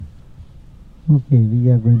Okay, we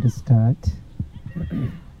are going to start.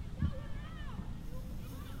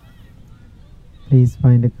 Please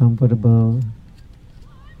find a comfortable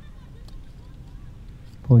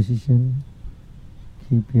position.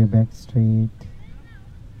 Keep your back straight.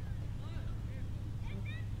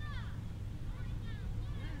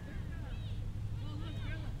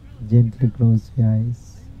 Gently close your eyes.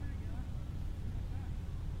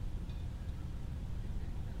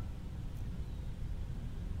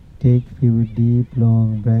 Take few deep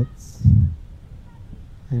long breaths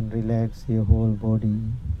and relax your whole body.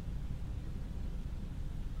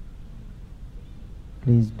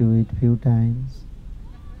 Please do it few times.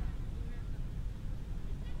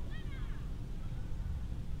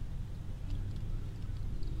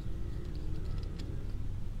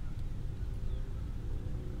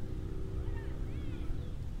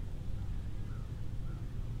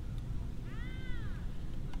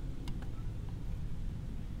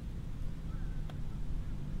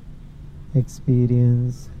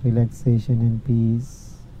 Experience relaxation and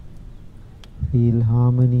peace. Feel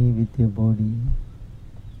harmony with your body.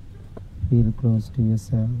 Feel close to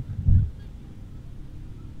yourself.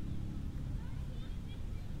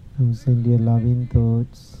 Now send your loving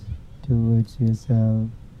thoughts towards yourself.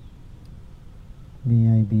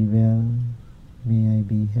 May I be well. May I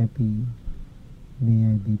be happy.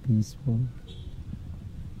 May I be peaceful.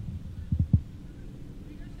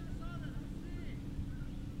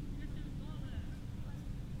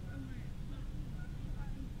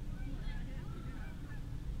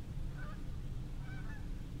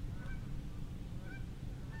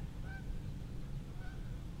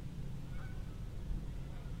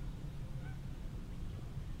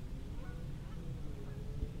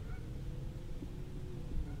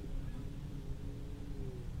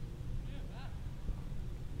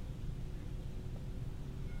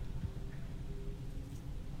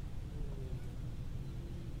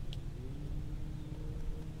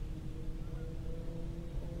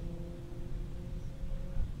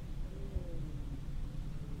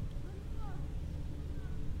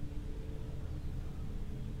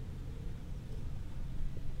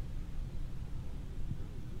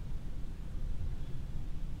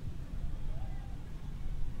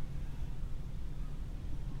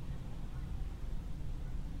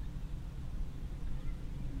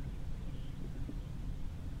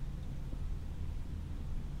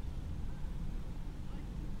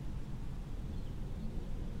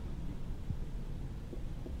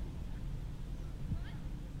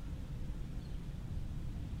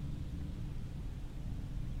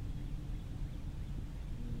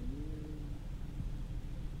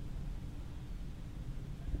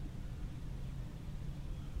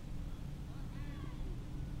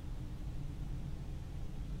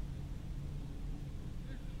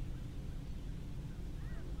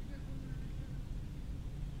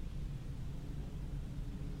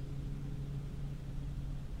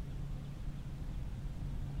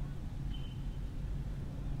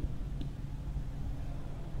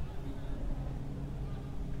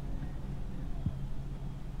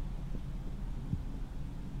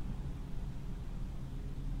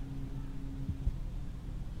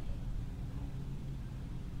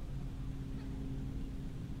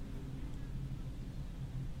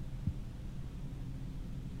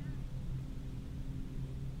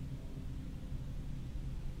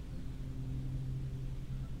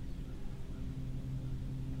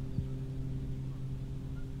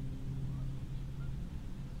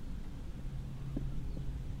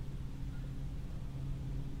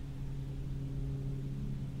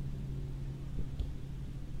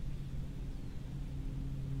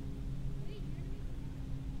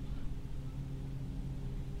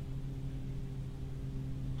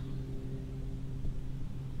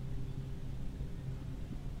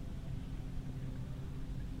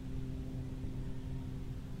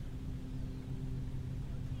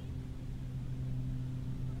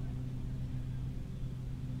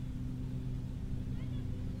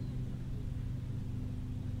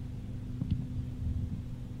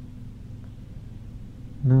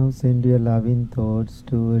 Now send your loving thoughts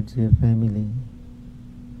towards your family.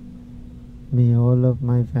 May all of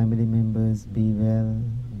my family members be well,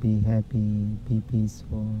 be happy, be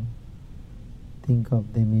peaceful. Think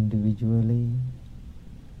of them individually,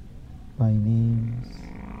 by names.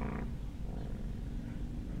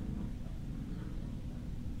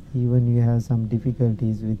 Even you have some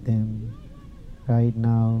difficulties with them, right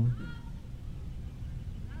now,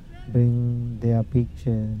 bring their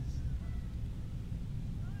pictures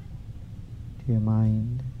to your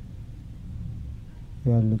mind.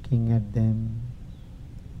 You are looking at them,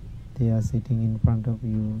 they are sitting in front of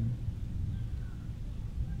you.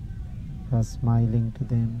 You are smiling to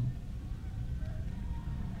them.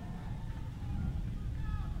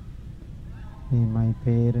 May my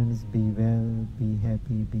parents be well, be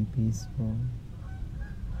happy, be peaceful.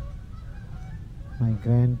 My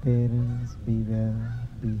grandparents be well,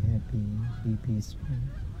 be happy, be peaceful.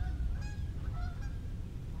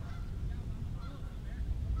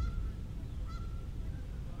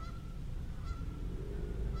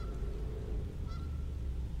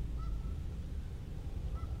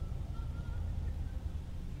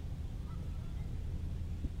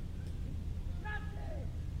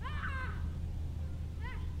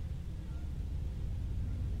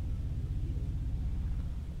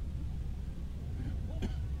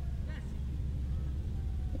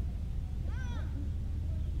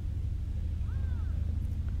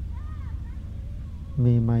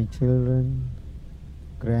 May my children,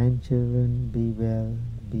 grandchildren be well,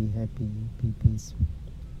 be happy, be peaceful.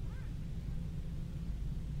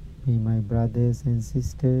 May my brothers and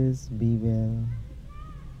sisters be well,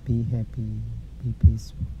 be happy, be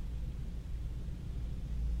peaceful.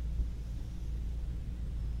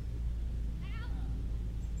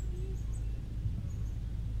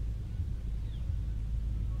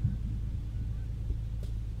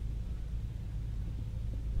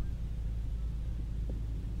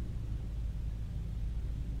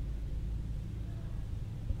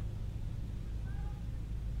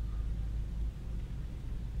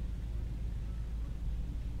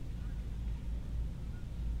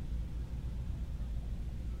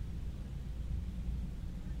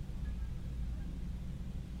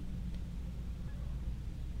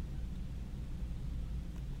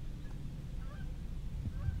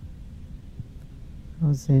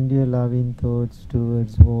 Now send your loving thoughts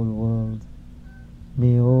towards the whole world.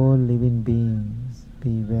 May all living beings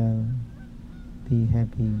be well, be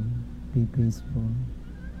happy, be peaceful.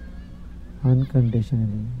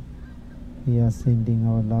 Unconditionally, we are sending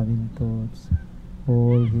our loving thoughts,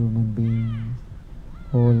 all human beings,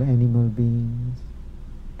 all animal beings.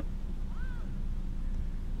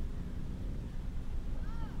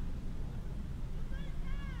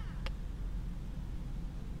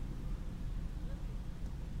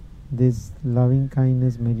 This loving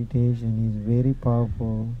kindness meditation is very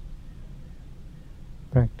powerful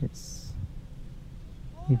practice.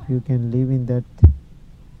 If you can live in that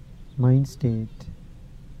mind state,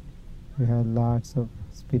 you have lots of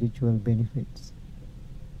spiritual benefits.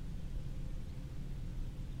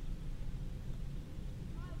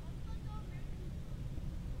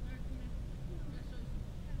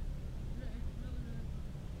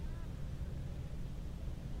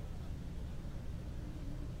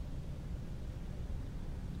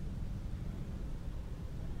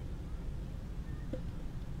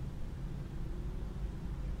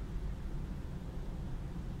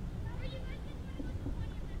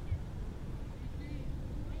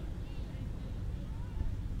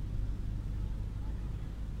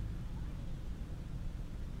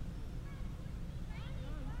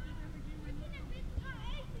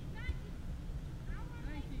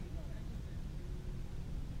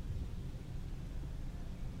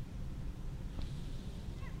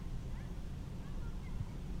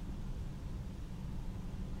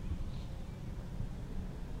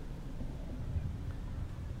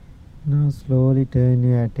 Now slowly turn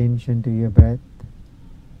your attention to your breath.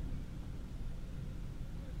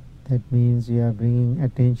 That means you are bringing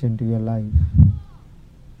attention to your life.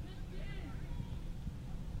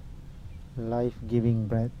 Life-giving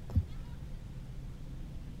breath.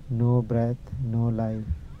 No breath, no life.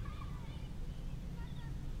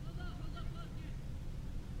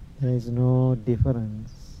 There is no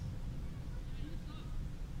difference.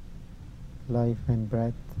 Life and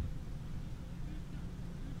breath.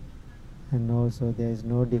 And also there is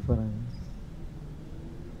no difference.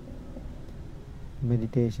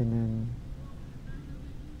 Meditation and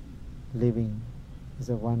living is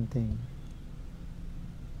a one thing.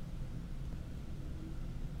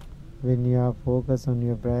 When you are focused on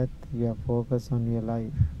your breath, you are focused on your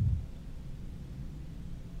life.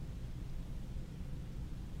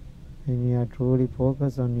 When you are truly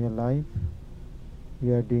focused on your life,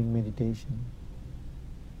 you are doing meditation.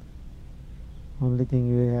 Only thing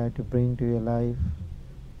you have to bring to your life,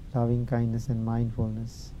 loving kindness and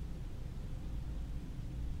mindfulness.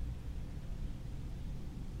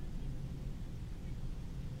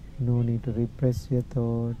 No need to repress your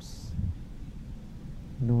thoughts.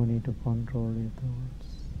 No need to control your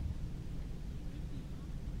thoughts.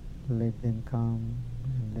 Let them come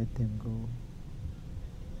and let them go.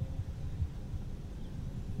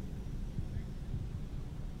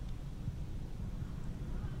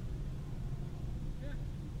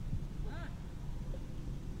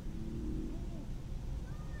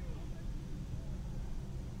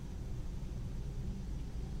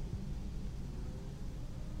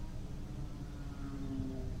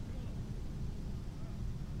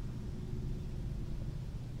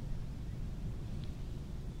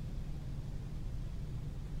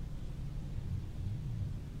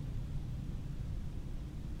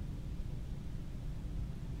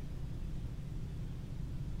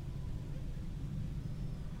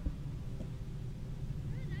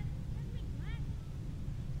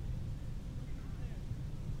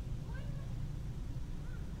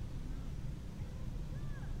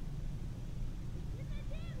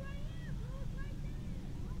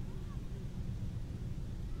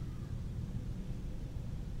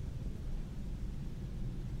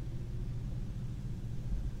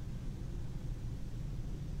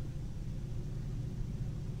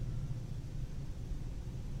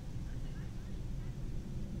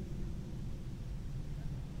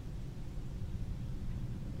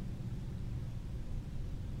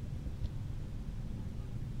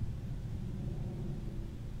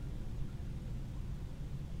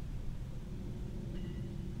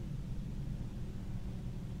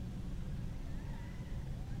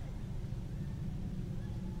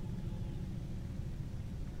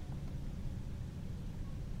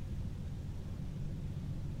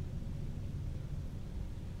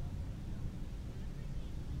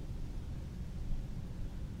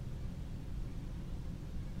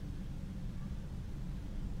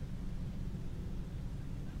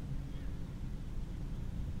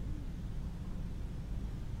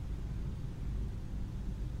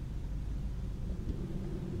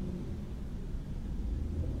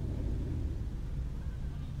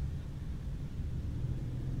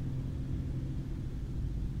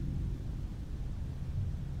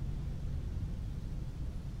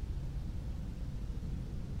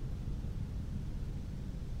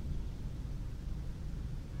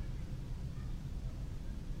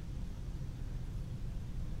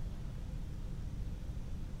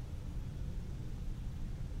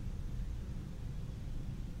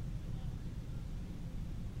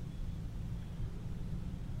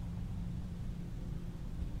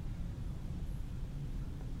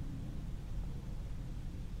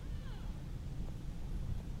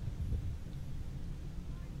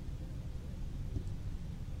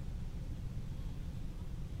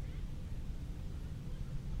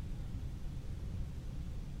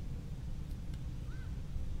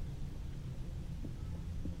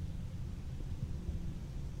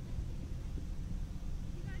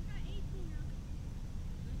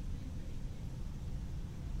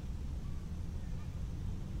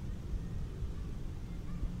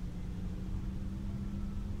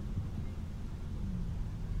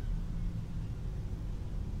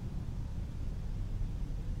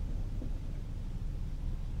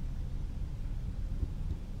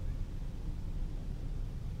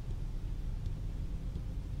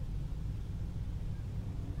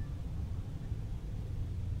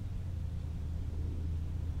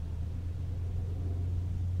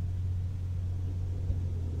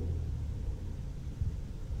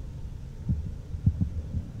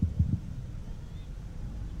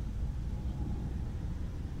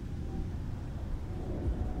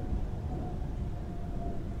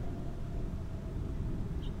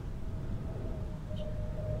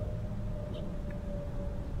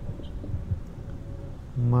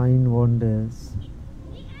 mind wanders,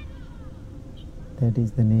 that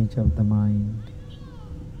is the nature of the mind.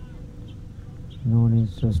 No need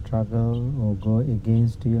to struggle or go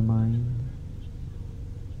against your mind.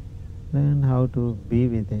 Learn how to be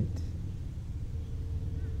with it.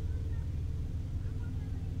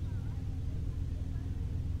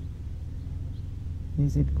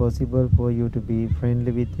 Is it possible for you to be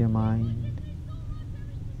friendly with your mind?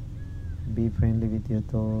 Be friendly with your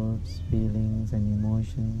thoughts, feelings and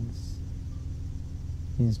emotions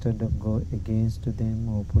instead of go against them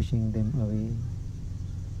or pushing them away.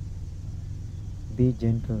 Be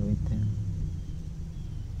gentle with them.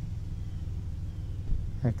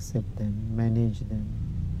 Accept them, manage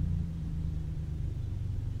them.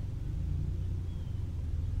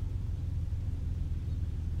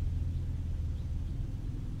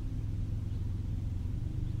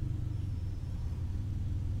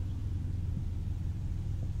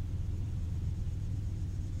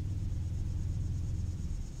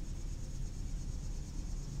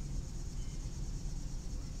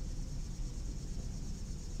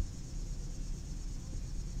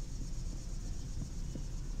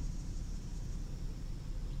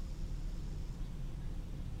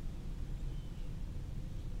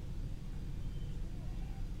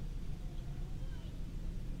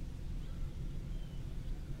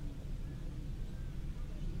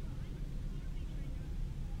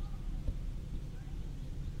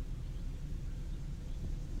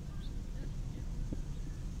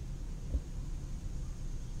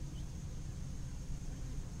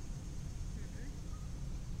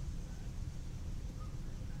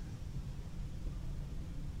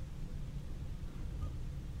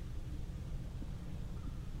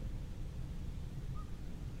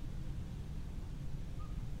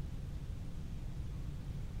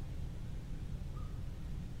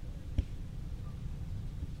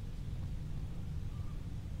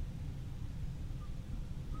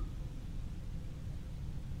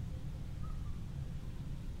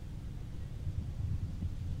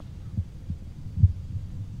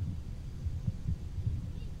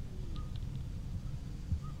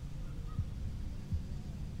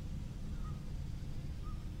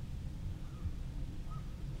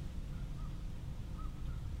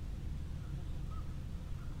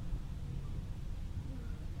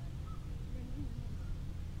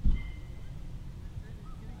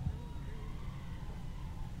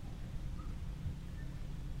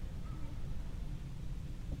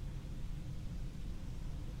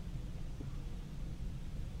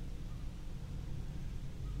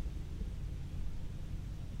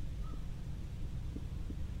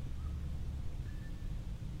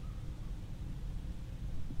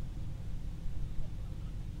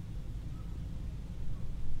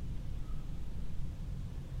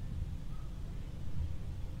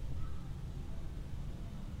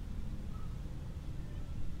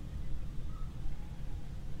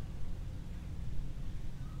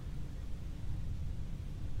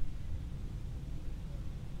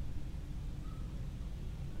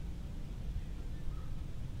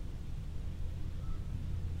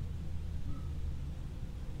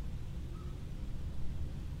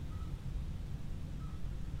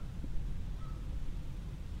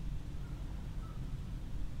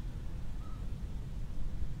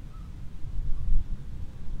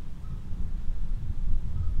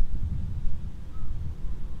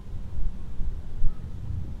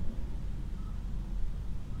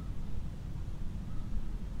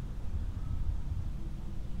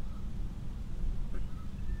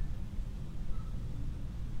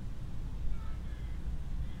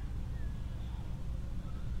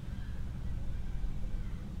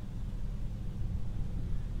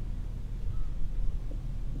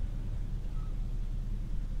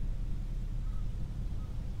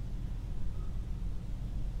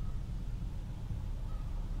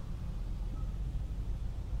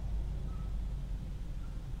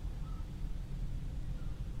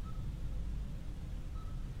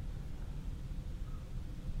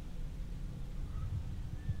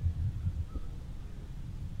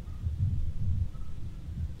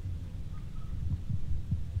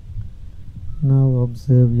 Now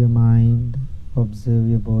observe your mind, observe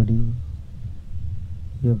your body.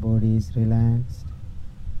 Your body is relaxed,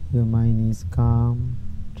 your mind is calm,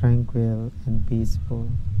 tranquil and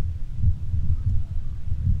peaceful.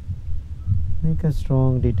 Make a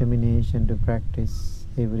strong determination to practice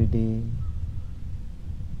every day.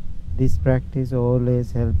 This practice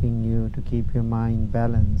always helping you to keep your mind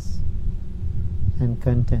balanced and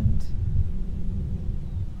content.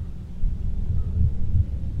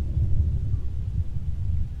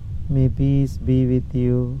 May peace be with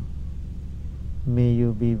you. May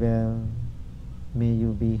you be well. May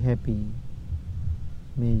you be happy.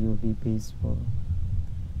 May you be peaceful.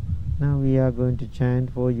 Now we are going to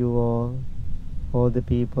chant for you all the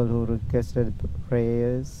people who requested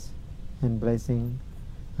prayers and blessing.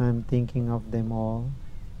 I am thinking of them all,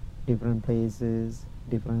 different places,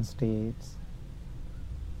 different states.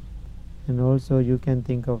 And also you can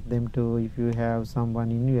think of them too if you have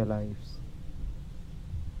someone in your lives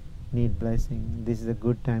need blessing. This is a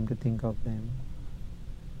good time to think of them.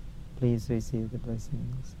 Please receive the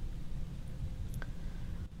blessings.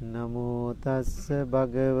 Namo tassa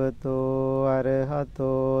bhagavato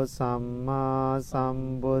arahato samma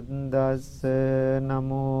sambuddhassa.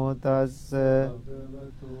 Namo tassa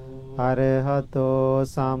arahato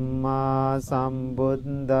samma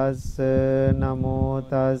sambuddhassa. Namo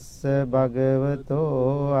tassa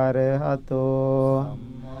bhagavato arahato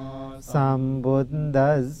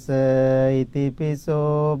sambuddhassa.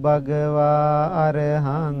 Itipiso bhagava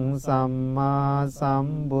arahang samma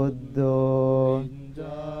sambuddho.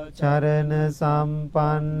 Charana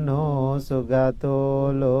sampanno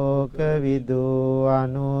sugato lokavidu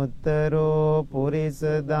anuttaro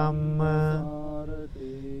purisa dhamma.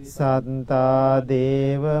 Santa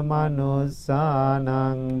deva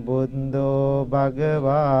manussanang buddho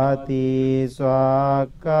bhagavati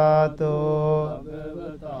swakato.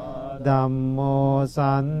 Dhammo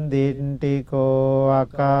sandintiko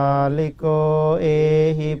akaliko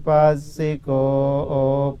ehi passiko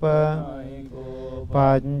opa.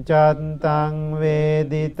 Pancantang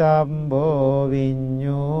veditambo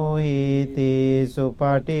vinyuhiti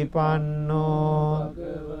supatipanno.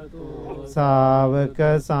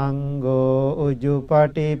 Savaka sangho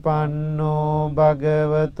ujupatipanno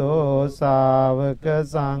bhagavato savaka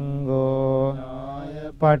sangho.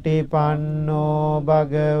 Patipanno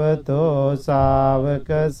bhagavato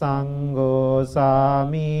savaka sangho.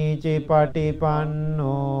 Samici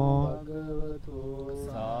patipanno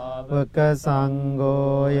savaka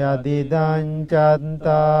sangho. Yadidan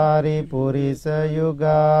chantari purisa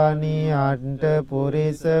yugani anta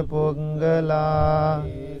purisa punggala.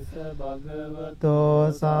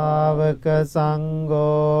 To savaka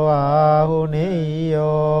sangho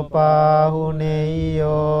ahuneyo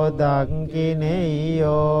pahuneyo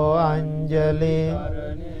dankineyo anjali.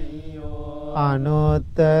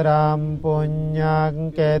 Anuttaram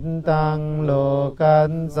punyang kentang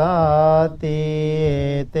lokan sati.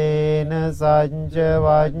 Etena sanca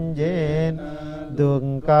vanjen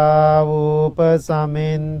dungka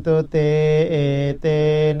upasamintu te.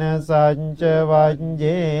 Etena sanca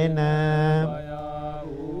vanjena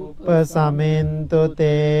pasamintu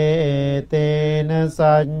te. Etena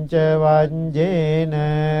sanca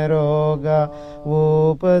vanjena roga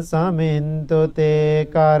upasamintu te.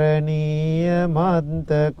 Karaniya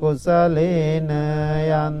manta kusalena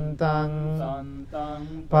yantang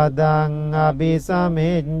padang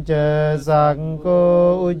abhisamenca.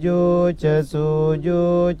 Sangko ujuca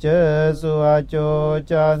sujuca suaco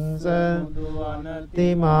cansa.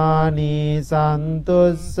 Timani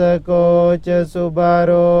santussa koca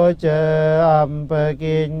subaroca.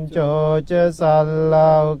 Ampakincoca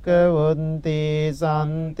sallauka vunti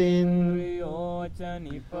santin.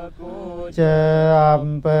 Ca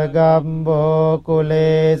ampagambo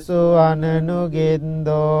kulesu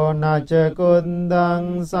ananugindo. Naca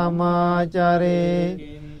kundang samacare.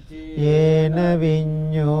 Yena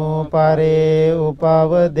vinyo pare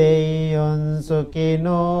upavadeyun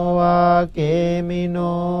sukino va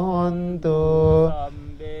kemino hontu.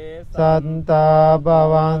 Santa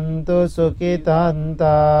bhavantu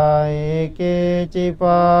sukhitanta. Eke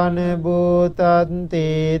cipane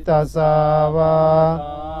bhutanti tasava.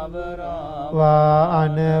 Va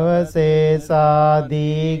anavasesa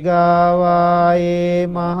digava e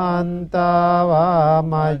mahanta va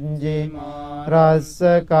manji.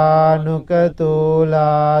 Rasa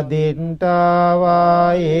kanukatula dinta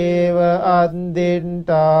va eva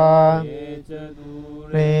andinta.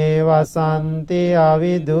 Revasanti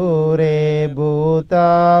avidure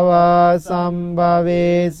bhuta va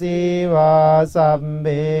sambhavesi va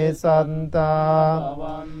sambe santa.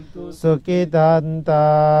 Sukhitanta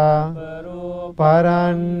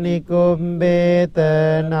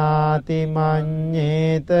parannikumbeta nati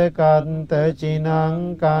manyeta kanta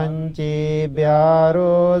cinang kanci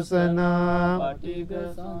vyarosana.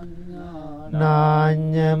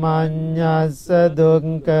 Nanya manyasa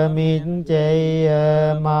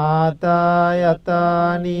dukkamincaya mata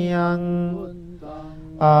yataniyang.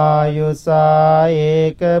 Ayusa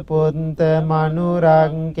eka punta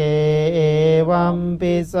manurangke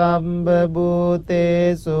evampi sambha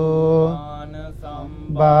bhutesu.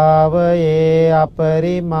 භාවයේ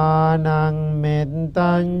අපරිමාණං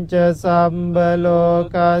මෙත්තං ච සම්බ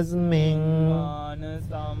ලෝකස්මින්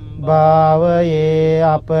භාවයේ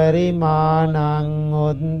අපරිමාණං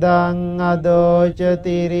උද්දං අදෝච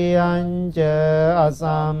තිරියං ච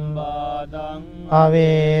අසම්බාධං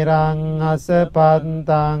අවේරං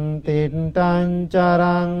අසපත්තං තිට්ඨං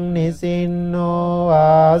චරං නිසින්නෝ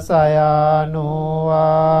ආසයානෝ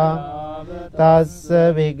වා තස්ස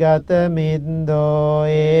විගත මිද්දෝ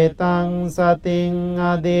ඒතං සතින්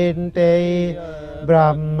අදින්ටේ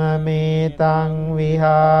බ්‍රහ්මමේතං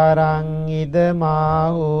විහාරං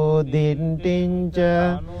ඉදමාහු දින්ටිංච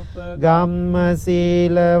ගම්ම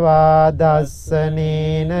සීලවා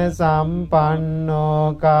දස්සනේන සම්පන්නෝ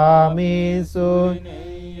කාමේසු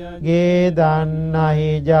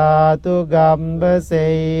ගේදන්නහි ජාතු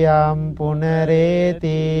ගම්බසෙය්‍යම්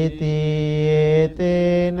පුනරේතිති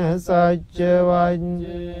ඒතේන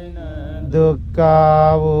සච්චවංජේන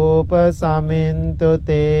දුක්ඛාවූප සමින්තු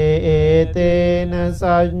තේ ඒතේන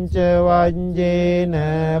සංචවංජේන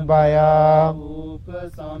භයාවූප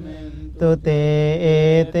සමින්තු තේ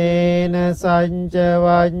ඒතේන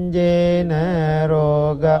සංචවංජේන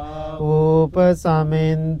රෝග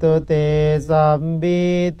උපසමෙන්තු තේ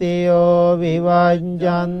සම්බීතියෝ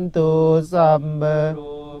විවංජන්තු සම්බ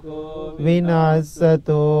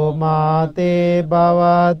විනස්සතු මාතේ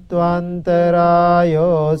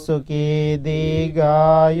භවත්වන්තරායෝ සුඛී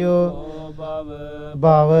දීඝායෝ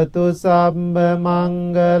භවතු සම්බ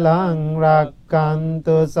මංගලං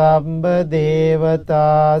රක්ඛන්තු සම්බ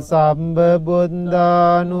දේවතා සම්බ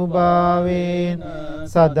බුද්ධානුභාවේන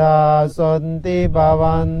සදා සොන්ති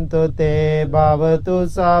භවන්තු තේ භවතු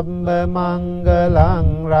සම්බ මංගලං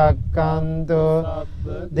රක්ඛන්තු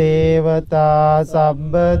දේවතා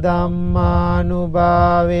සම්බ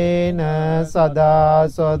ධම්මානුභාවේන සදා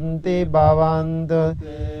සොන්ති භවන්තු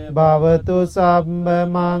භවතු සම්බ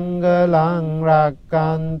මංගලං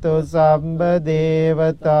රක්ඛන්තු සම්බ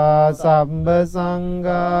දේවතා සම්බ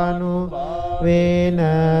සංඝානුභාවේන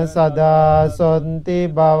සදා සොන්ති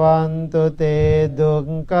භවන්තු තේ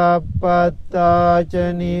දුක්ඛප්පත්තාච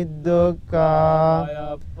නිදුක්ඛා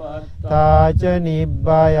තාච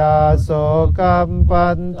නිබ්බයා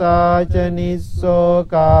සෝකම්පන්තාච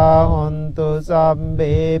නිස්සෝකා හොන්තු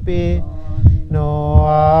සම්බේපි නෝ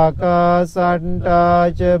ආකාසට්ටා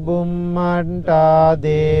ච බුම්මට්ටා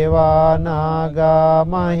දේවා නාග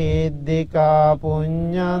මහිද්దికා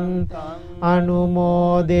පුඤ්ඤං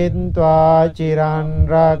අනුමෝදිත්වා චිරන්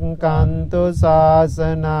රක්ඛන්තු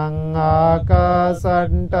ශාසනං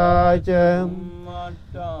ආකාසට්ටා ච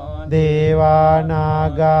දේවා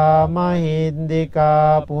නාග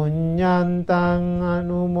මහිද්దికා පුඤ්ඤන්තං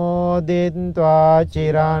අනුමෝදිත්වා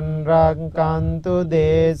චිරන් රක්ඛන්තු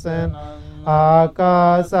දේශනං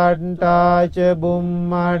ආකාසට්ටා ච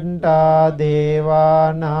බුම්මට්ටා දේවා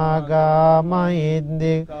නාග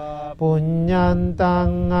මහිද්దికා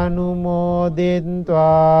පුඤ්ඤන්තං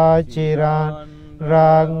අනුමෝදිත්වා චිරන්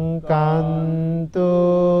රක්ඛන්තු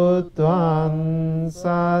ත්වං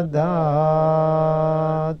සදාති.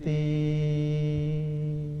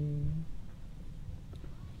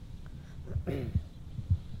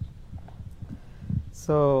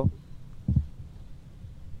 So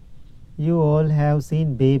you all have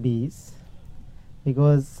seen babies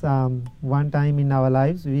because one time in our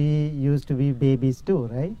lives we used to be babies too,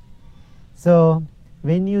 right? So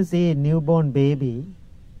when you see newborn baby,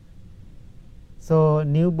 so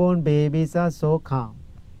newborn babies are so calm,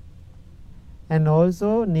 and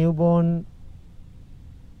also newborn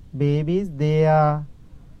babies, they are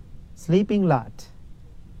sleeping lot.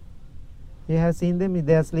 You have seen them,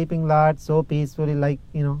 they are sleeping lot so peacefully, like,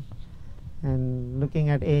 you know, and looking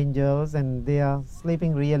at angels, and they are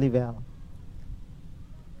sleeping really well.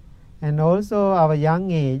 And also our young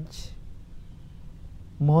age,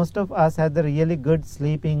 most of us had the really good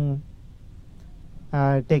sleeping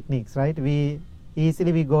techniques, right? We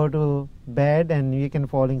easily go to bed and we can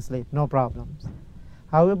fall in sleep, no problems.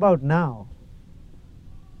 How about now?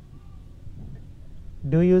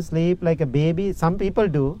 Do you sleep like a baby? Some people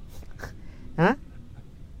do. Huh?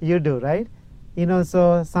 You do, right? You know,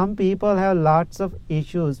 so some people have lots of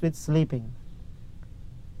issues with sleeping.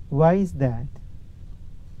 Why is that?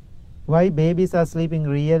 Why babies are sleeping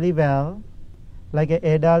really well, like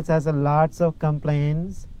adults has lots of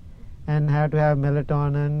complaints and have to have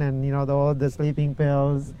melatonin and, you know, all the sleeping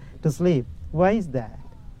pills to sleep? Why is that?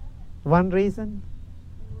 One reason,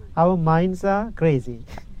 our minds are crazy.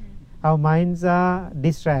 Our minds are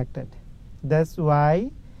distracted. That's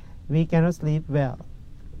why we cannot sleep well.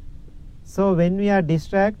 So when we are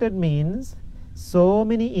distracted means so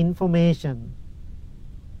many information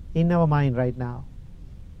in our mind right now.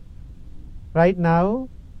 Right now,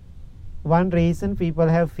 one reason people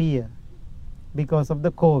have fear because of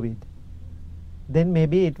the COVID. Then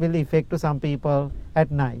maybe it will affect to some people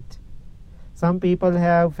at night. Some people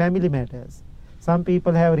have family matters. Some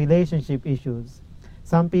people have relationship issues.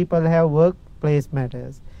 Some people have workplace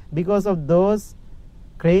matters. Because of those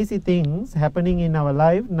crazy things happening in our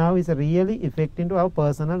life, now is really affecting to our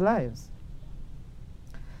personal lives.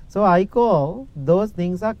 So I call those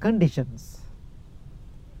things are conditions.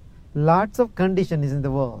 Lots of conditions in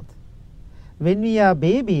the world. When we are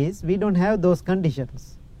babies, we don't have those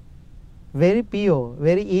conditions. Very pure,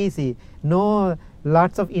 very easy. No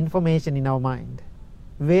lots of information in our mind.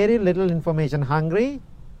 Very little information. Hungry,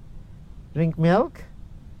 drink milk,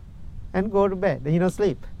 and go to bed.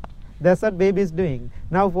 Sleep. That's what baby is doing.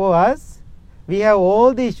 Now for us, we have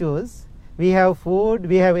all the issues. We have food,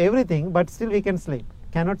 we have everything, but still we can sleep.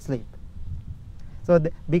 Cannot sleep. So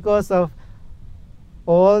because of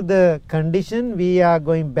all the condition, we are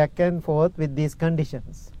going back and forth with these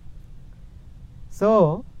conditions.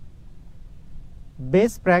 So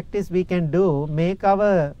best practice we can do, make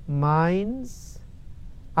our minds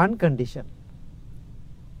unconditioned.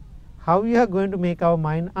 How we are going to make our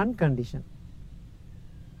mind unconditioned?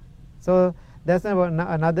 So that's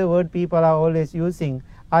another word people are always using.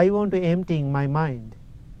 I want to empty my mind.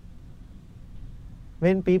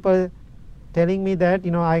 When people telling me that,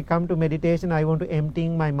 I come to meditation, I want to empty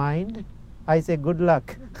my mind, I say good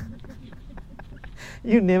luck.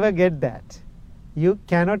 You never get that. You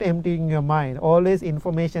cannot empty your mind. Always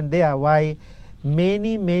information there. Why?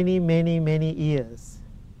 Many years.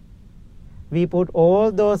 We put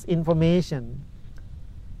all those information.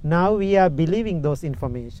 Now we are believing those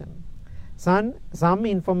information. Some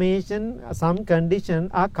information, some conditions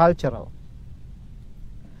are cultural.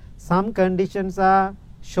 Some conditions are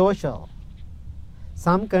social.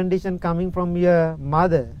 Some condition coming from your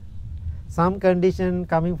mother. Some condition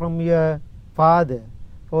coming from your father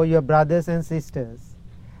or your brothers and sisters.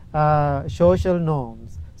 Social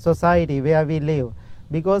norms, society where we live.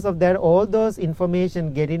 Because of that, all those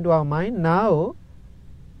information get into our mind. Now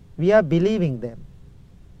we are believing them.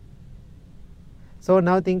 So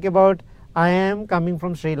now think about, I am coming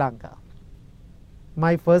from Sri Lanka.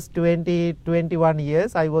 My first 21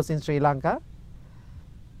 years I was in Sri Lanka.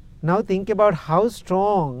 Now think about how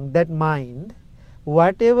strong that mind,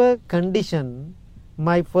 whatever condition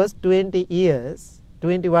my first 21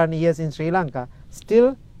 years in Sri Lanka,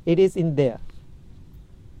 still it is in there.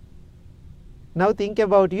 Now think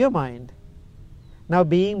about your mind. Now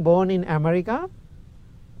being born in America,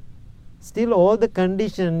 still all the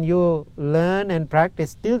condition you learn and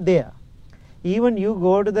practice still there. Even you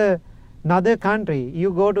go to another country,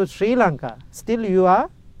 you go to Sri Lanka, still you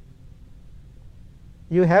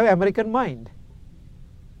have American mind.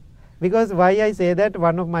 Because why I say that,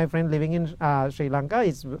 one of my friends living in Sri Lanka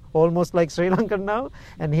is almost like Sri Lankan now,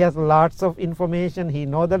 and he has lots of information, he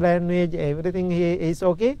knows the language, everything he is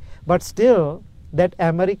okay, but still that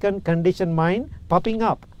American conditioned mind popping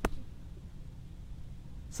up.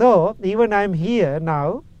 So even I am here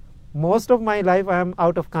now, most of my life I am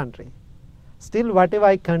out of country. Still whatever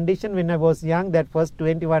I conditioned when I was young, that first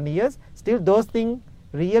 21 years, still those things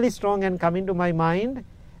really strong and come into my mind,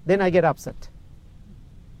 then I get upset.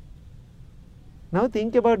 Now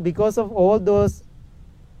think about, because of all those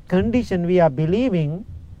conditions we are believing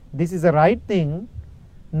this is the right thing,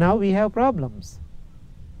 now we have problems.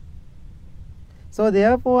 So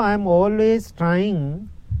therefore I am always trying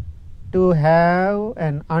to have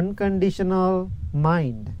an unconditional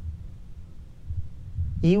mind.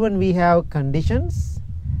 Even we have conditions,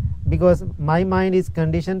 because my mind is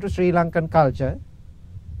conditioned to Sri Lankan culture.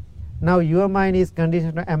 Now your mind is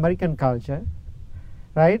conditioned to American culture,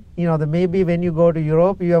 right? Maybe when you go to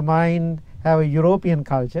Europe, your mind have a European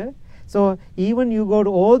culture. So even you go to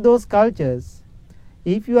all those cultures,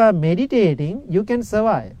 if you are meditating, you can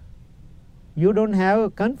survive. You don't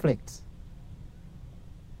have conflicts.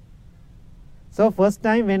 So first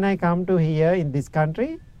time when I come to here in this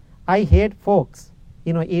country, I hate forks.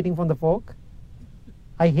 Eating from the fork.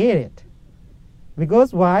 I hate it.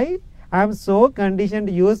 Because why? I am so conditioned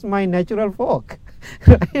to use my natural fork,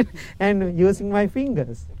 right? And using my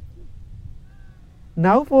fingers.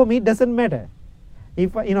 Now for me it doesn't matter.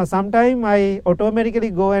 If sometime I automatically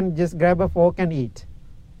go and just grab a fork and eat.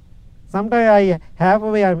 Sometimes I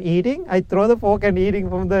halfway I'm eating, I throw the fork and eating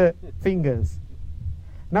from the fingers.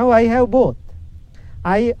 Now I have both.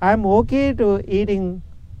 I'm okay to eating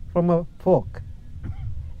from a fork.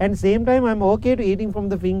 And same time I'm okay to eating from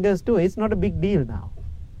the fingers too. It's not a big deal now.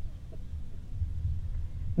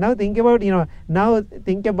 Now think about,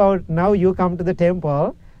 now you come to the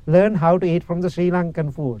temple, learn how to eat from the Sri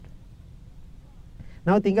Lankan food.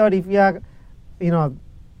 Now think about if you are,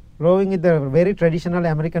 growing in the very traditional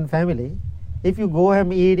American family, if you go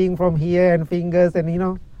home eating from here and fingers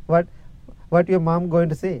and what your mom going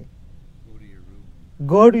to say?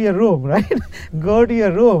 Go to your room, right? Go to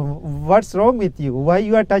your room. What's wrong with you? Why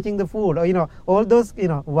you are touching the food? Or, all those,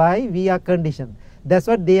 why we are conditioned. That's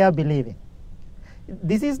what they are believing.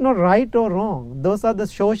 This is not right or wrong. Those are the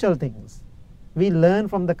social things we learn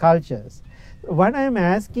from the cultures. What I am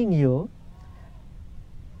asking you,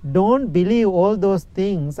 don't believe all those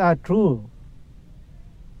things are true.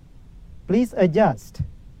 Please adjust.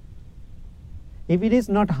 If it is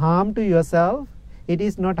not harm to yourself, it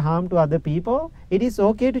is not harm to other people, it is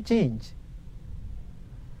okay to change.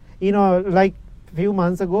 Like few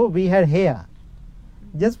months ago we had hair.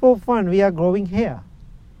 Just for fun we are growing hair.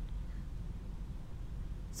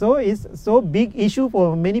 So it's so big issue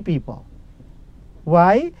for many people.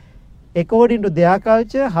 Why? According to their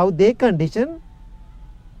culture, how they condition,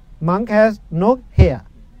 monk has no hair.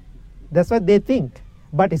 That's what they think.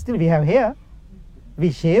 But still we have hair.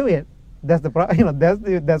 We shave it. That's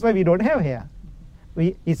the that's why we don't have hair.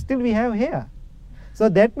 We have hair. So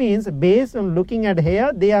that means based on looking at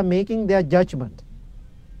hair, they are making their judgment.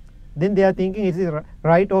 Then they are thinking is it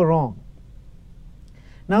right or wrong.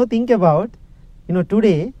 Now think about,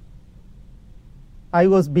 today I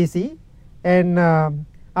was busy and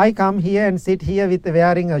I come here and sit here with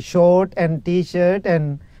wearing a short and t-shirt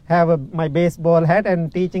and have my baseball hat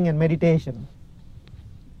and teaching and meditation.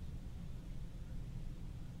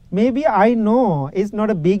 Maybe I know it's not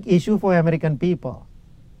a big issue for American people.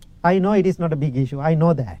 I know it is not a big issue. I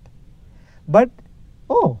know that. But,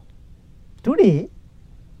 today,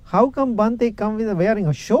 how come Bhante come with wearing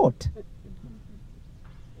a short?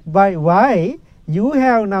 Why? You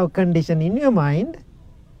have now condition in your mind.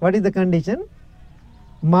 What is the condition?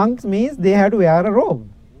 Monks means they have to wear a robe.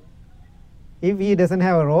 If he doesn't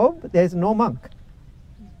have a robe, there is no monk.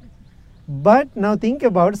 But now think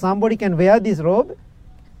about somebody can wear this robe,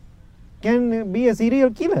 can be a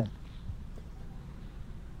serial killer.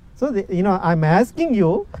 So, I'm asking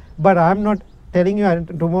you, but I'm not telling you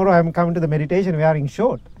tomorrow I'm coming to the meditation wearing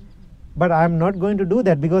short. But I'm not going to do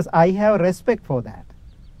that because I have respect for that.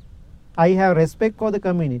 I have respect for the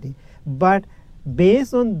community. But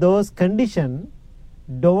based on those conditions,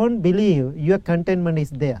 don't believe your contentment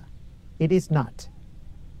is there. It is not.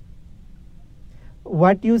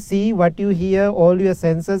 What you see, what you hear, all your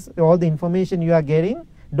senses, all the information you are getting,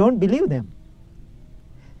 don't believe them.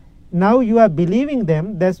 Now you are believing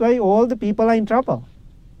them, that's why all the people are in trouble.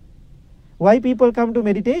 Why people come to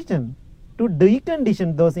meditation? To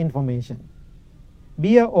decondition those information.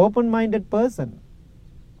 Be an open-minded person.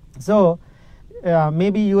 So,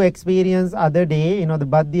 maybe you experience other day, the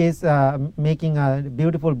Buddha is making a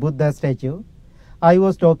beautiful Buddha statue. I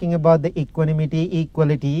was talking about the equanimity,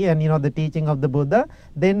 equality and the teaching of the Buddha.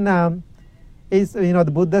 Then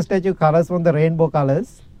the Buddha statue colors from the rainbow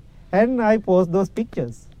colors. And I post those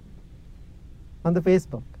pictures on the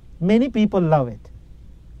Facebook. Many people love it.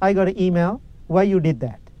 I got an email, why you did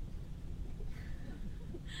that?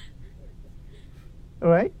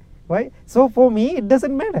 Right? Why? So for me, it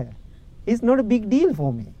doesn't matter. It's not a big deal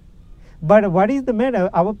for me. But what is the matter?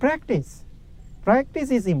 Our practice. Practice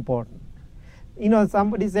is important.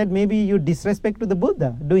 Somebody said maybe you disrespect to the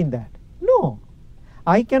Buddha doing that. No.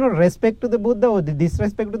 I cannot respect to the Buddha or the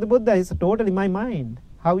disrespect to the Buddha is totally my mind.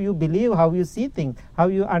 How you believe, how you see things, how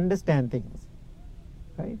you understand things.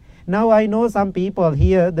 Right? Now I know some people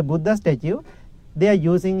here, the Buddha statue, they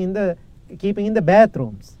are keeping in the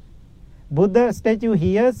bathrooms. Buddha statue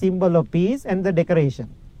here, symbol of peace and the decoration.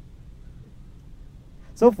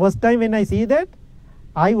 So first time when I see that,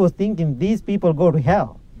 I was thinking these people go to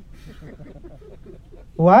hell.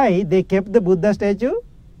 Why? They kept the Buddha statue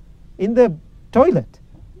in the toilet.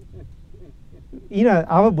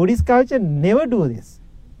 Our Buddhist culture never do this.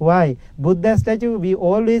 Why? Buddha statue we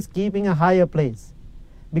always keep in a higher place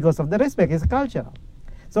because of the respect. It's culture.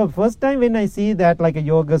 So first time when I see that like a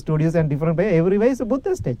yoga studios and different way, everywhere is a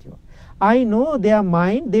Buddha statue. I know their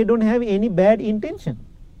mind, they don't have any bad intention.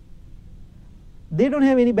 They don't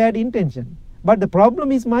have any bad intention. But the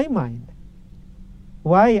problem is my mind.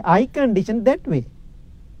 Why? I conditioned that way.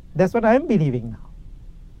 That's what I am believing now.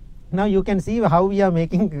 Now you can see how we are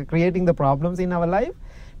creating the problems in our life.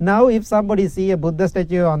 Now if somebody see a Buddha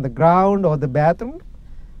statue on the ground or the bathroom,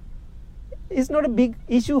 it's not a big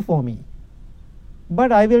issue for me.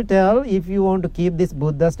 But I will tell, if you want to keep this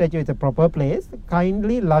Buddha statue at a proper place,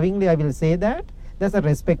 kindly, lovingly I will say that. There's a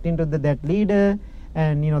respect into that leader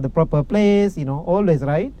and the proper place, always,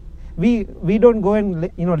 right? We don't go and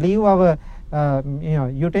leave our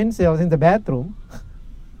utensils in the bathroom.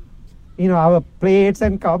 our plates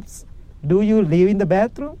and cups, do you leave in the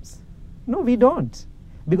bathrooms? No, we don't,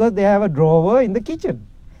 because they have a drawer in the kitchen.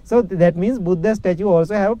 So that means Buddha statue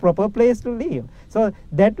also have a proper place to live. So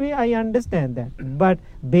that way I understand that. But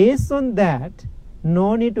based on that,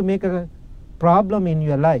 no need to make a problem in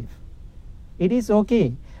your life. It is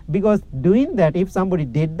okay, because doing that, if somebody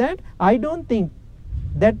did that, I don't think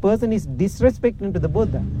that person is disrespecting to the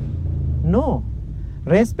Buddha. No.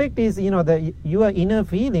 Respect is, your inner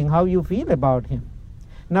feeling, how you feel about him.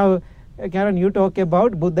 Now, Karen, you talk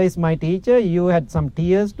about Buddha is my teacher. You had some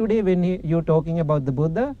tears today when you talking about the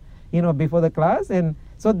Buddha, before the class. And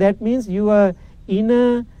so that means your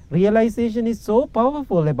inner realization is so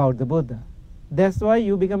powerful about the Buddha. That's why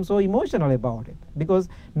you become so emotional about it, because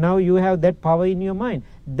now you have that power in your mind.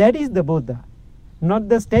 That is the Buddha, not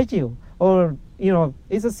the statue, or,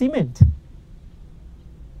 it's a cement.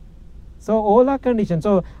 So all are conditioned.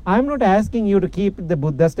 So I'm not asking you to keep the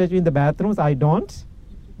Buddha statue in the bathrooms. I don't.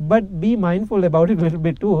 But be mindful about it a little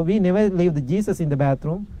bit too. We never leave the Jesus in the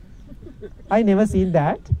bathroom. I never seen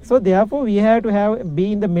that. So therefore we have to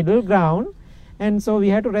be in the middle ground, and so we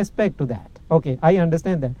have to respect to that. Okay, I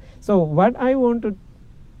understand that. So what I'm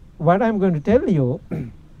going to tell you,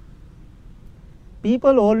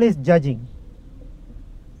 people always judging.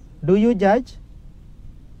 Do you judge?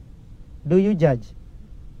 Do you judge?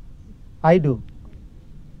 I do.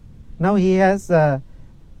 Now he has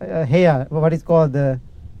hair, what is called the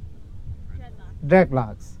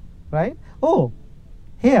dreadlocks, right? Oh,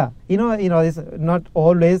 hair. It's not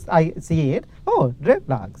always I see it. Oh,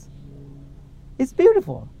 dreadlocks. It's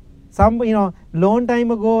beautiful. Long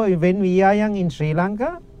time ago when we are young in Sri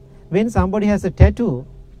Lanka, when somebody has a tattoo,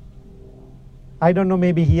 I don't know,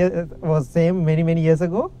 maybe here was same many years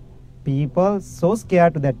ago, people so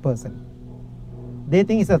scared to that person. They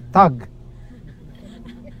think it's a thug,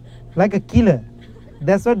 like a killer.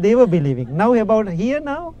 That's what they were believing. Now about here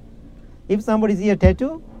now, if somebody sees a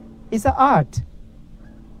tattoo, it's an art.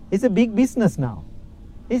 It's a big business now.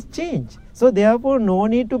 It's changed. So therefore, no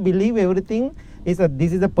need to believe everything.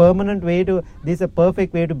 This is a permanent way to, this is a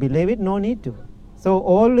perfect way to believe it. No need to. So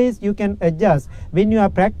always you can adjust. When you are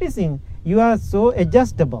practicing, you are so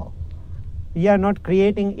adjustable. You are not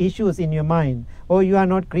creating issues in your mind, or you are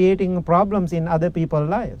not creating problems in other people's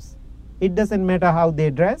lives. It doesn't matter how they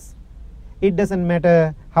dress. It doesn't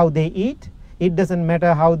matter how they eat. It doesn't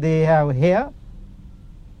matter how they have hair.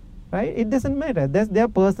 Right? It doesn't matter. That's their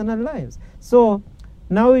personal lives. So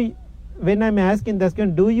now when I'm asking this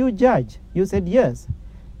question, do you judge? You said yes.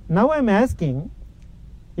 Now I'm asking,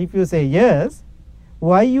 if you say yes,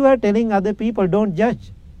 why you are telling other people don't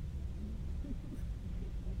judge?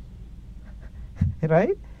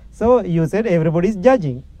 Right? So you said everybody is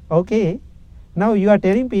judging. Okay. Now you are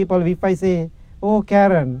telling people, if I say, oh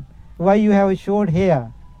Karen, why you have short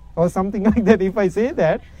hair, or something like that, if I say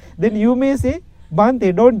that, then you may say,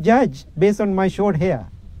 Bhante, don't judge based on my short hair.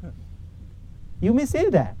 You may say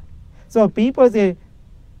that. So people say,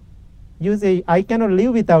 you say, I cannot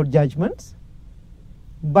live without judgments.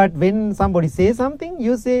 But when somebody says something,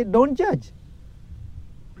 you say, don't judge.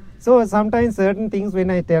 So sometimes certain things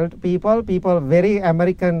when I tell people, very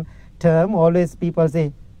American term, always people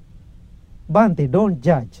say, Bhante, don't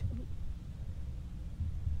judge.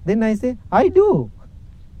 Then I say, I do.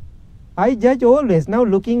 I judge always. Now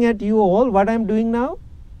looking at you all, what I'm doing now,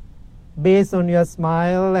 based on your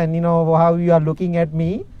smile and how you are looking at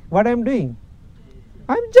me, what I'm doing,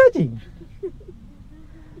 I'm judging.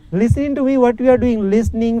 Listening to me, what you are doing,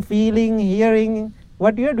 listening, feeling, hearing,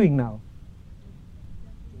 what you are doing now,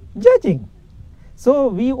 judging. So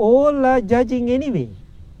we all are judging anyway.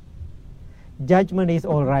 Judgment is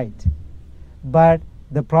all right, but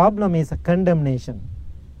the problem is a condemnation.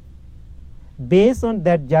 Based on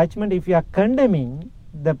that judgment, if you are condemning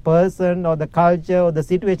the person or the culture or the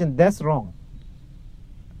situation, that's wrong.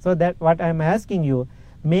 So that what I'm asking you,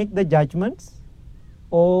 make the judgments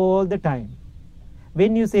all the time.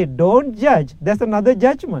 When you say don't judge, that's another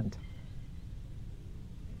judgment.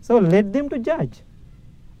 So let them to judge,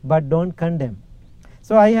 but don't condemn.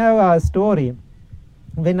 So I have a story.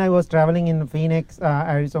 When I was traveling in Phoenix,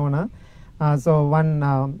 Arizona, so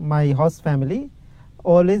my host family,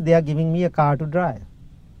 always they are giving me a car to drive.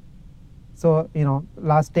 So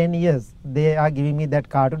last 10 years they are giving me that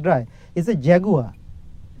car to drive. It's a Jaguar,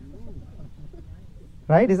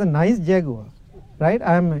 right? It's a nice Jaguar, right?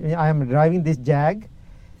 I am driving this Jag.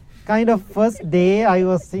 Kind of first day I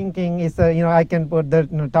was thinking, it's I can put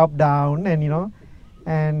the top down,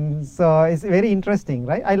 and so it's very interesting,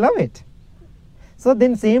 right? I love it. So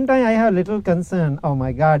then same time I have little concern. Oh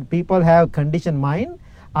my God, people have conditioned mind.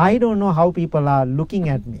 I don't know how people are looking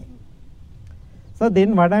at me. So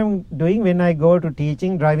then what I'm doing when I go to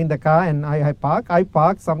teaching, driving the car and I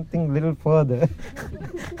park something little further.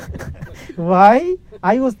 Why?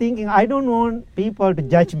 I was thinking I don't want people to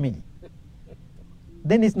judge me.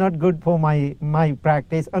 Then it's not good for my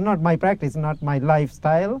practice, or not my practice, not my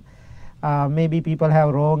lifestyle. Maybe people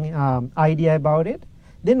have wrong idea about it.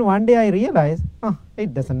 Then one day I realized,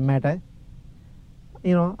 it doesn't matter.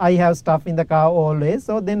 I have stuff in the car always,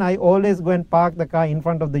 so then I always go and park the car in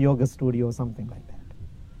front of the yoga studio or something like that.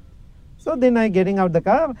 So then I getting out the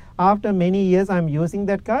car. After many years I'm using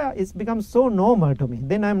that car, it's become so normal to me.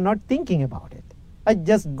 Then I'm not thinking about it. I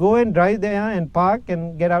just go and drive there and park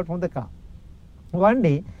and get out from the car. One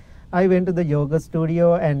day I went to the yoga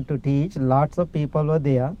studio and to teach. Lots of people were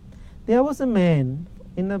there. There was a man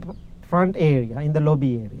in the front area, in the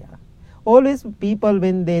lobby area. Always people,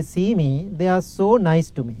 when they see me, they are so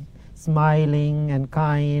nice to me, smiling and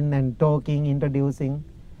kind and talking, introducing.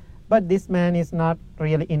 But this man is not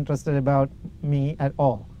really interested about me at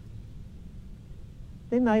all.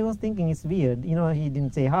 Then I was thinking it's weird. He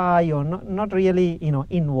didn't say hi or not really,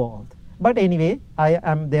 involved. But anyway, I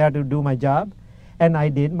am there to do my job and I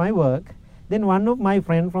did my work. Then one of my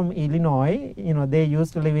friends from Illinois, they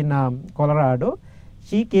used to live in Colorado.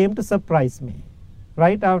 She came to surprise me.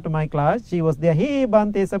 Right after my class, she was there. Hey,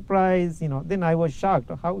 Bhante, surprise. Then I was shocked.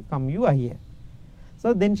 How come you are here?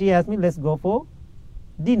 So then she asked me, let's go for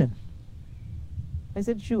dinner. I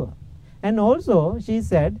said, sure. And also she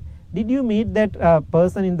said, did you meet that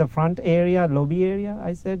person in the front area, lobby area?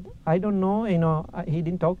 I said, I don't know. He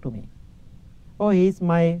didn't talk to me. Oh, he's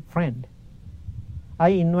my friend. I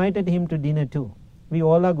invited him to dinner too. We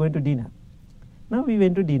all are going to dinner. Now we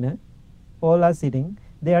went to dinner. All are sitting.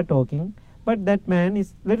 They are talking. But that man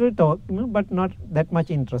is little talk, but not that much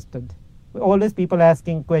interested. Always people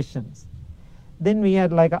asking questions. Then we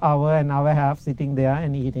had like an hour and a half sitting there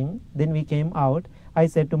and eating. Then we came out. I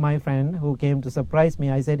said to my friend who came to surprise me,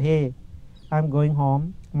 I said, hey, I'm going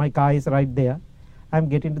home. My car is right there. I'm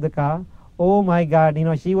getting to the car. Oh my God,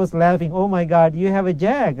 she was laughing. Oh my God, you have a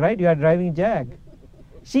Jag, right? You are driving Jag.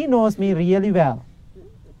 She knows me really well,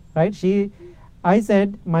 right? I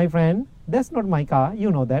said, my friend, that's not my car. You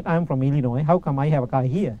know that. I'm from Illinois. How come I have a car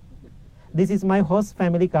here? This is my host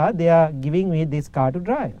family car. They are giving me this car to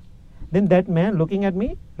drive. Then that man looking at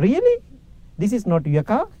me, really? This is not your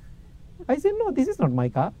car? I said, no, this is not my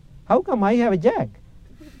car. How come I have a Jag?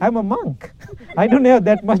 I'm a monk. I don't have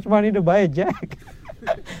that much money to buy a Jag.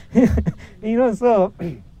 So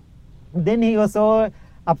then he was so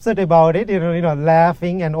upset about it,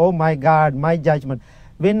 laughing and oh my God, my judgment.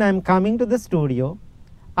 When I'm coming to the studio,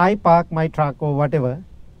 I park my truck or whatever.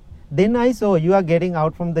 Then I saw you are getting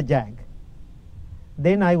out from the Jag.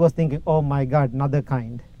 Then I was thinking, oh my God, another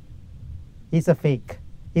kind. He's a fake.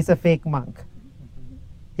 He's a fake monk.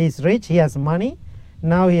 He's rich, he has money.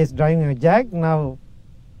 Now he is driving a Jag. Now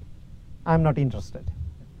I'm not interested.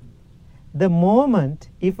 The moment,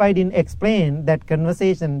 if I didn't explain, that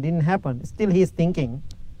conversation didn't happen. Still he is thinking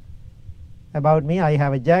about me. I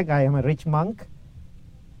have a Jag. I am a rich monk.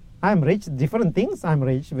 I'm rich, different things I'm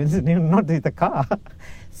rich, not with a car.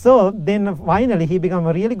 So then finally he became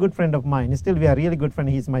a really good friend of mine. Still we are really good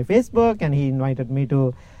friends. He's my Facebook and he invited me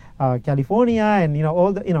to California and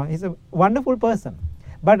he's a wonderful person.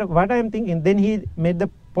 But what I'm thinking, then he made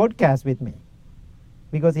the podcast with me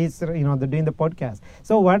because he's doing the podcast.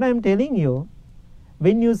 So what I'm telling you,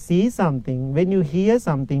 when you see something, when you hear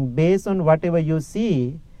something, based on whatever you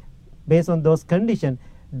see, based on those conditions,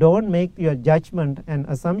 don't make your judgment and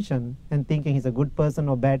assumption and thinking he's a good person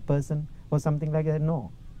or bad person or something like that. No.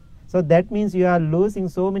 So that means you are losing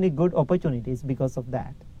so many good opportunities because of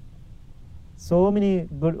that. So many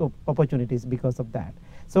good opportunities because of that.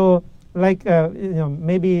 So like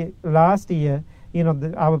maybe last year,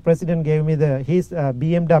 our president gave me his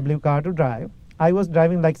BMW car to drive. I was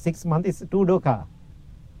driving like 6 months. It's a two-door car.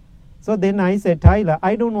 So then I said, Tyler,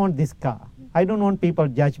 I don't want this car. I don't want people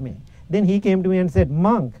to judge me. Then he came to me and said,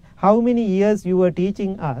 monk, how many years you were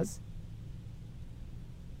teaching us?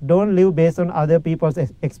 Don't live based on other people's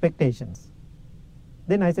expectations.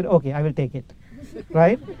 Then I said, okay, I will take it.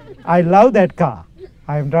 Right? I love that car.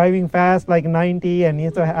 I'm driving fast like 90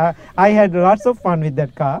 and so I had lots of fun with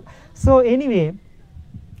that car. So anyway,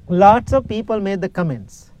 lots of people made the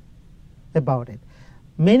comments about it.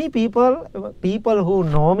 Many people who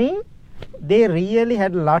know me, they really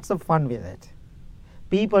had lots of fun with it.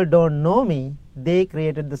 People don't know me, they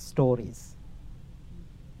created the stories.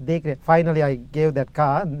 Finally I gave that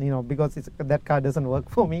car, because that car doesn't work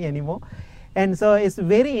for me anymore. And so it's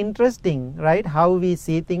very interesting, right, how we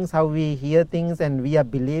see things, how we hear things, and we are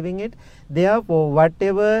believing it. Therefore,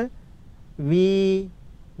 whatever we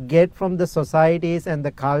get from the societies and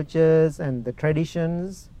the cultures and the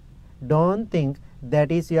traditions, don't think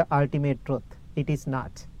that is your ultimate truth. It is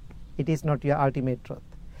not. It is not your ultimate truth.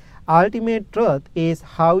 Ultimate truth is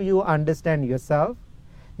how you understand yourself,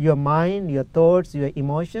 your mind, your thoughts, your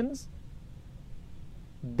emotions.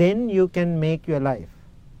 Then you can make your life.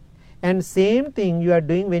 And same thing you are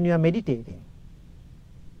doing when you are meditating.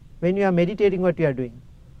 When you are meditating, what you are doing?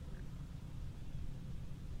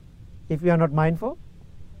 If you are not mindful,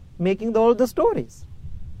 making all the stories.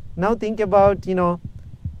 Now think about, you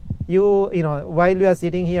while you are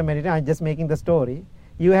sitting here meditating, I'm just making the story,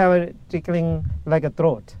 you have a tickling like a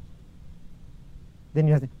throat. Then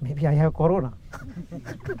you say, maybe I have corona.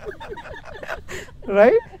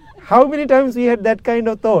 Right? How many times we had that kind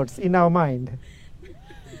of thoughts in our mind?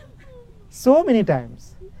 So many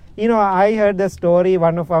times. I heard the story,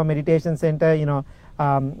 one of our meditation center,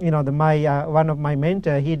 one of my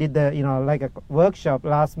mentor, he did like a workshop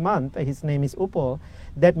last month. His name is Upo.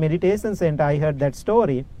 That meditation center, I heard that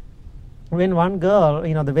story. When one girl,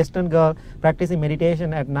 the Western girl practicing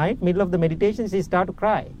meditation at night, middle of the meditation, she started to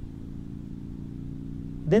cry.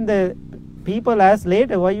 Then the people asked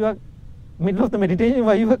later, why you are middle of the meditation,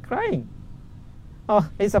 why you are crying? Oh,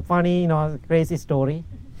 it's a funny, crazy story.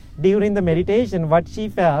 During the meditation, what she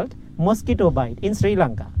felt, mosquito bite in Sri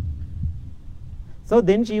Lanka. So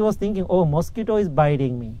then she was thinking, oh, mosquito is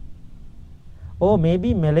biting me. Oh,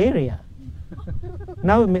 maybe malaria.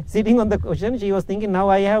 Now sitting on the cushion, she was thinking, now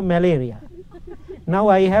I have malaria. Now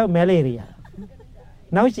I have malaria.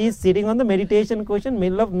 Now she is sitting on the meditation cushion,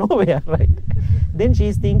 middle of nowhere, right? Then she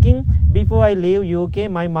is thinking, before I leave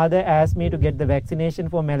UK, my mother asked me to get the vaccination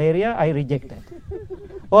for malaria. I rejected.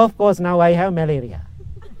 Oh, of course, now I have malaria.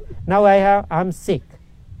 Now I'm sick.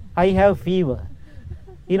 I have fever.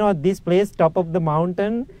 This place, top of the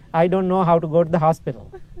mountain, I don't know how to go to the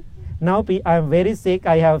hospital. Now I'm very sick.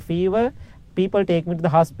 I have fever. People take me to the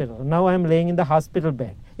hospital. Now I'm laying in the hospital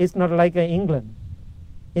bed. It's not like England,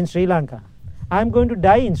 in Sri Lanka. I'm going to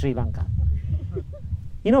die in Sri Lanka.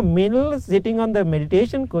 Middle sitting on the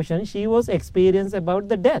meditation cushion, she was experiencing about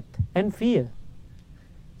the death and fear.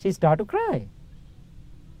 She started to cry.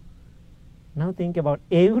 Now think about,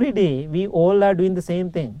 every day we all are doing the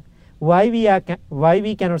same thing. Why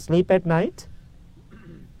we cannot sleep at night?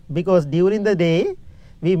 Because during the day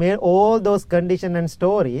we made all those conditions and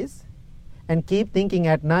stories, and keep thinking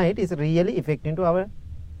at night is really affecting to our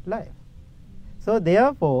life. So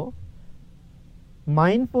therefore,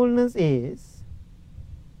 mindfulness is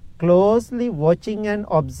closely watching and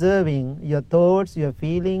observing your thoughts, your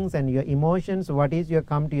feelings and your emotions, what is your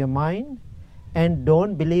come to your mind, and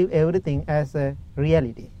don't believe everything as a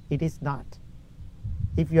reality. It is not.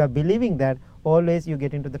 If you are believing that, always you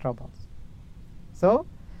get into the troubles. So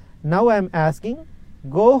now I am asking,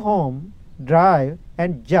 go home, drive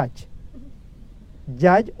and judge.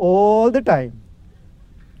 Judge all the time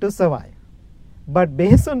to survive. But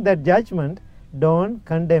based on that judgment, don't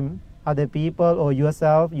condemn other people or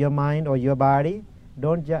yourself, your mind or your body.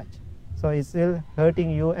 Don't judge. So it's still hurting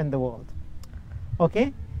you and the world.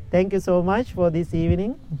 Okay? Thank you so much for this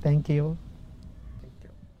evening. Thank you.